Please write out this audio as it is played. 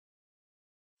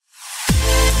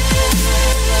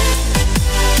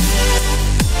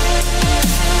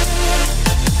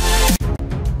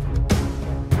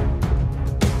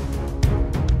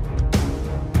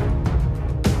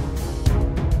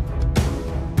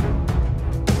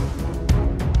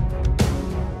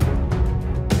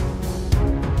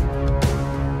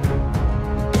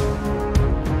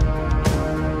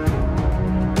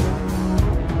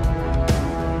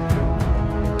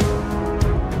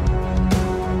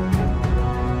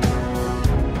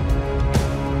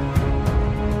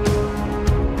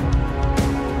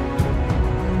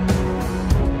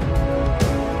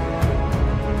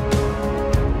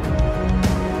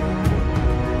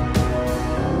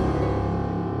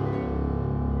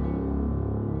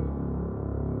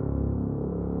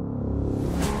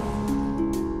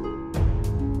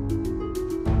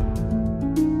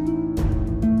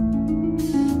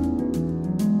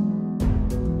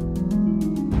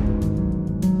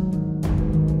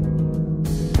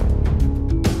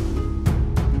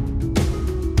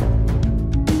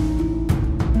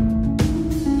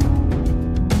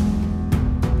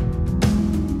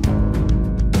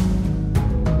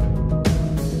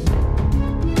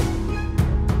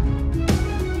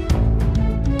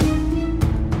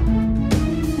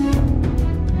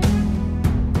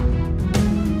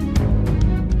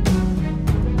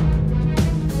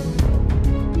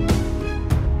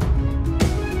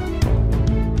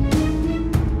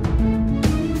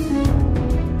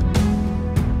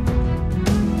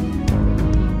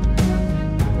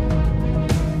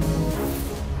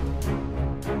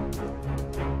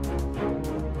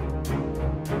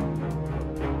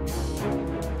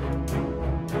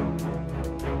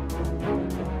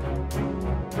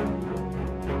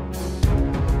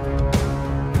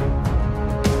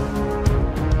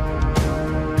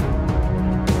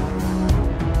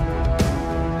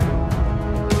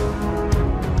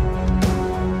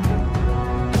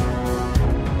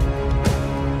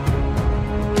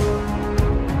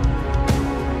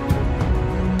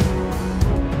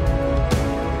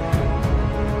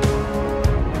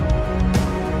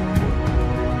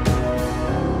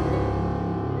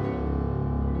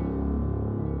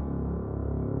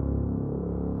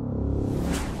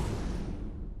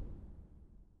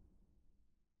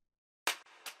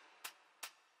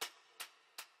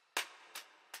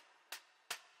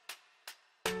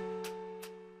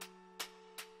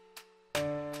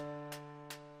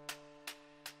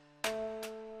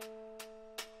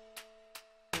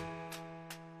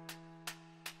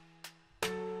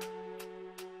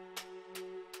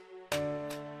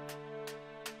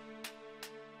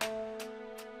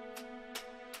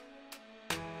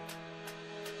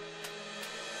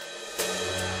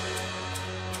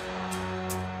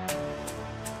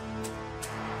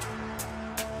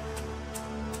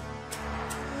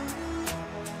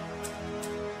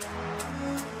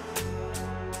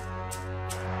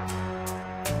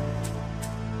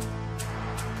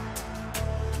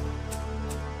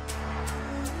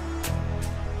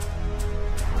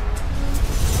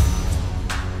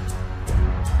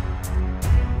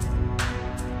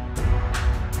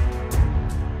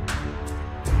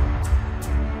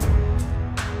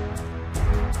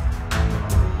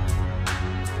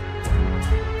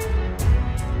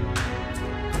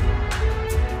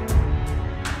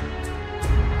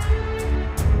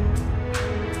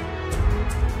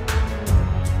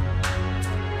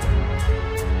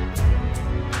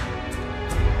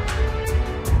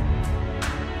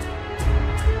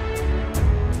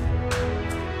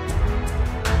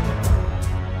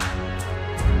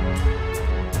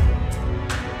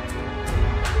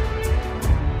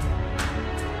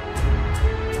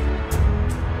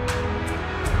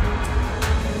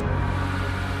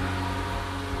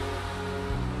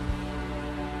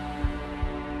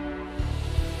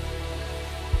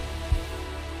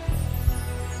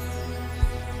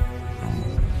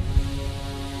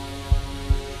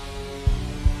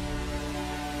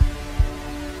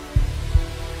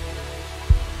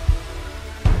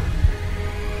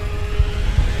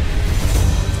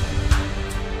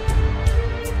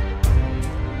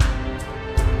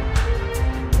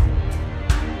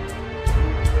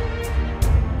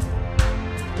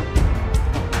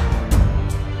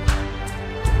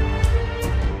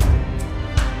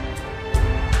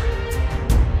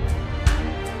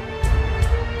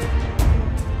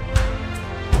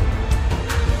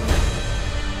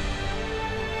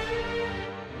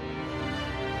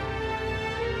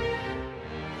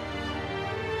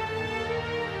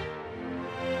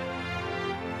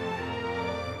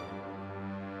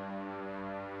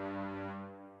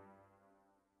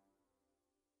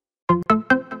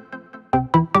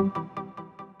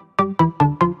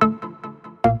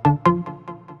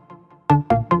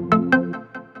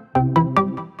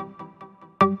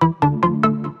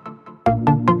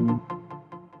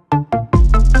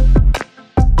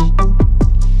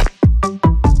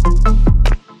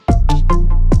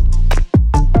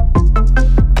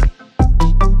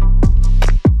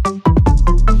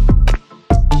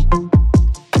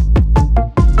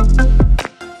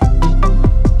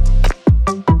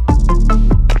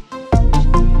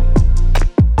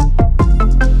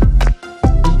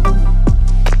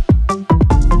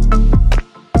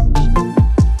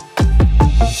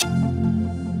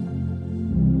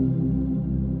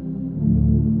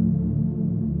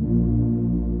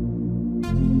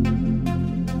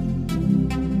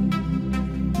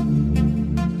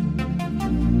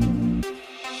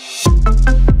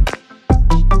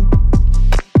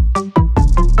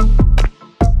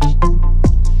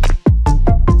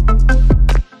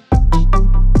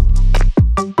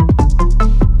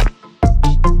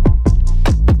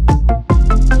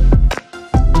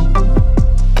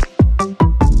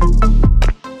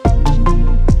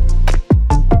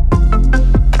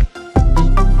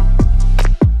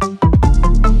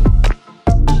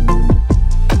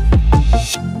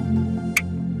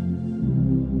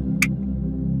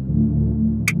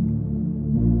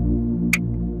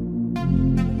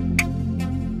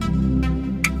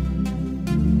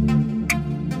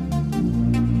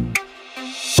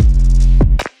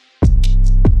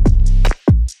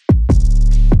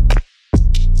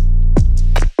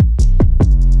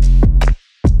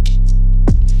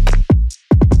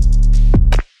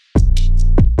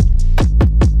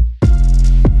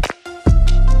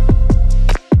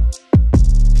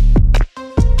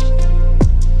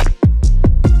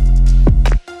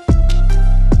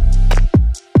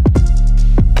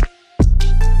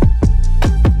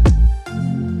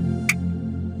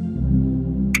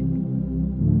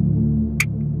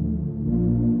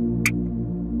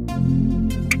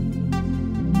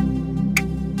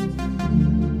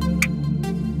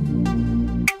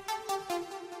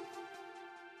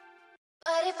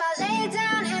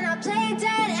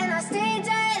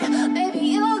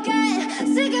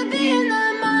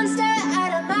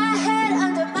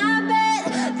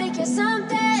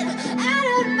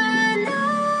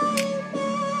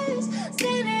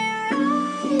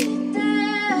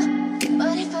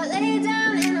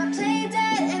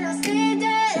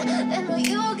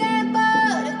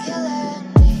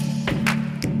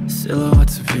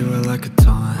Silhouettes of you are like a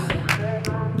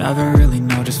taunt. Never really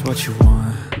know just what you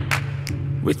want.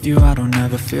 With you I don't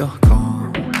ever feel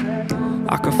calm.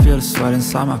 I can feel the sweat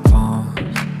inside my palms.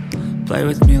 Play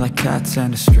with me like cats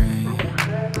and a string.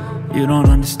 You don't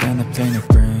understand the pain it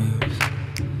brings.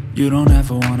 You don't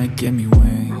ever wanna give me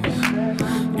wings.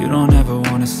 You don't ever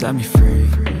wanna set me free.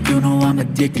 You know I'm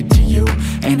addicted to you,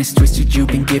 and it's twisted, you've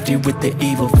been gifted with the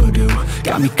evil voodoo.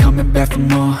 Got me coming back for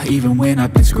more, even when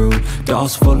I've been screwed.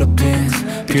 Dolls full of pins,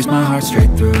 pierce my heart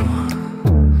straight through.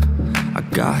 I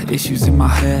got issues in my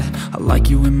head, I like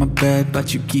you in my bed,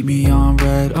 but you keep me on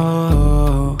red.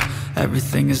 Oh,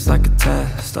 everything is like a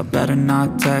test, I better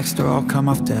not text or I'll come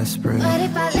off desperate. But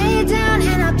if I lay down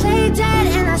and I play dead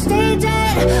and I stay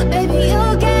dead, baby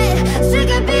you'll get sick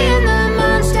of being the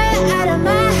monster out of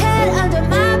my head, under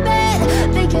my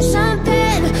bed, thinking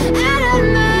something out of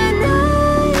my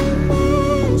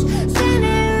nightmares,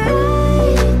 standing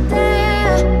right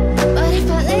there. But if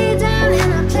I lay down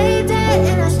and I play dead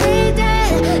and I stay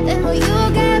dead, then will you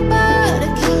get bored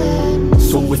of killing me?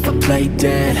 So if I play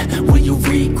dead, will you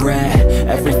regret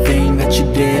everything that you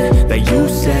did, that you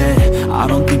said? I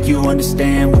don't think you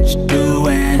understand what you're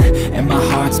doing, and my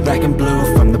heart's black and blue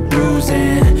from the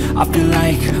bruising. I feel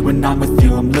like when I'm with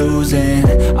you I'm losing.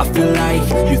 I feel like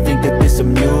you think that this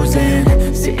amusing,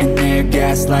 sitting there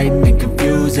gaslighting and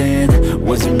confusing.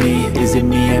 Was it me? Is it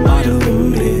me? Am I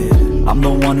deluded? I'm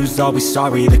the one who's always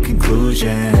sorry, the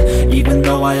conclusion, even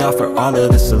though I offer all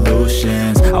of the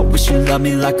solutions. I wish you loved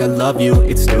me like I love you,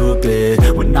 it's stupid.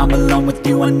 When I'm alone with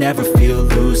you I never feel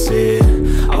lucid.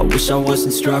 I wish I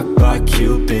wasn't struck by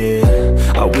Cupid.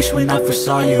 I wish when I first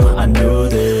saw you I knew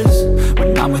this.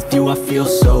 When I'm with you I feel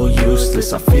so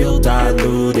useless, I feel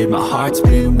diluted, my heart's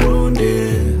been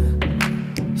wounded.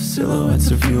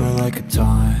 Silhouettes of you are like a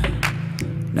taunt.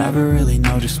 Never really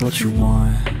know just what you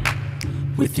want.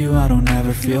 With you I don't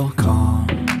ever feel calm.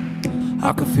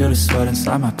 I can feel the sweat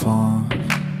inside my palms.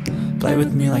 Play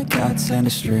with me like cats and a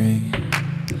string.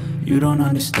 You don't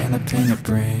understand the pain it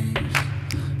brings.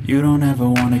 You don't ever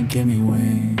wanna give me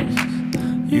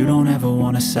wings. You don't ever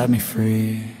wanna set me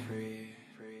free.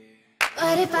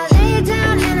 But if I lay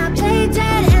down and I play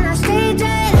dead and I stay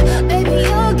dead, baby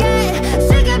you'll get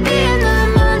sick of being the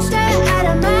monster out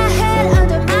of my head,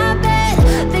 under my bed,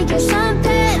 thinking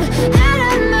something out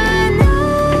of my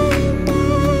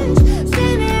nightmares,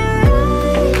 standing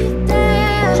right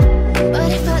there. But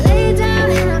if I lay down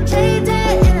and I play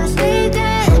dead and I stay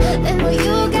dead, then will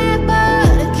you get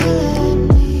bored of killing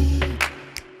me?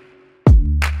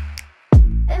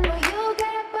 Then will you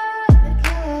get bored of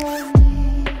killing me?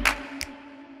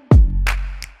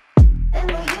 Then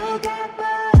will you get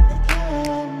bored of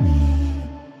killing me?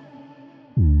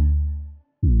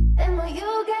 Then will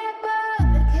you get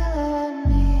bored of killing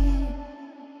me?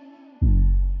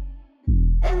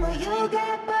 Then will you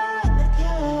get bored of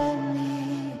killing me?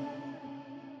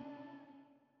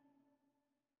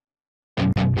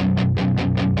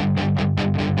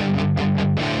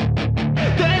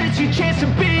 That is your chance to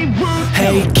be rude.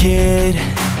 Hey kid,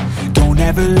 don't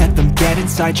ever let them get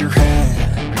inside your head.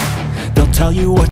 They'll tell you what